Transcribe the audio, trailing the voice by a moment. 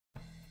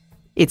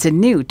It's a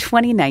new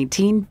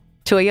 2019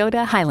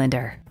 Toyota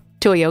Highlander.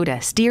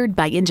 Toyota, steered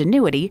by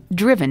ingenuity,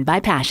 driven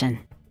by passion.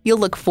 You'll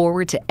look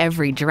forward to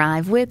every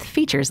drive with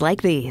features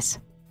like these: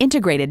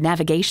 integrated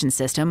navigation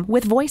system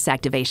with voice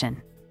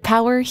activation,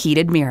 power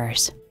heated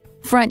mirrors,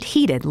 front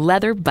heated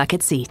leather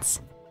bucket seats,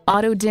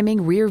 auto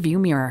dimming rear view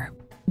mirror,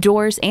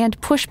 doors and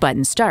push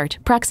button start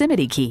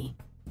proximity key,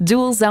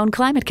 dual zone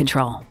climate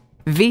control,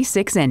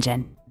 V6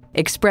 engine,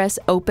 express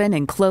open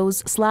and close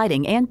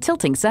sliding and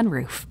tilting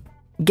sunroof,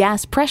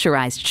 gas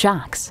pressurized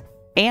shocks,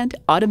 and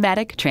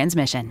automatic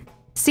transmission.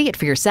 See it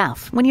for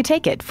yourself when you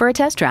take it for a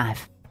test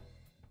drive.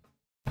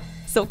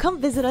 So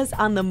come visit us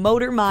on the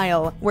Motor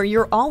Mile, where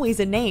you're always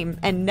a name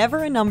and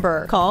never a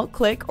number. Call,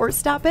 click, or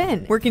stop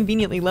in. We're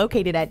conveniently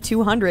located at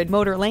 200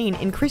 Motor Lane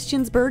in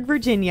Christiansburg,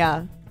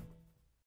 Virginia.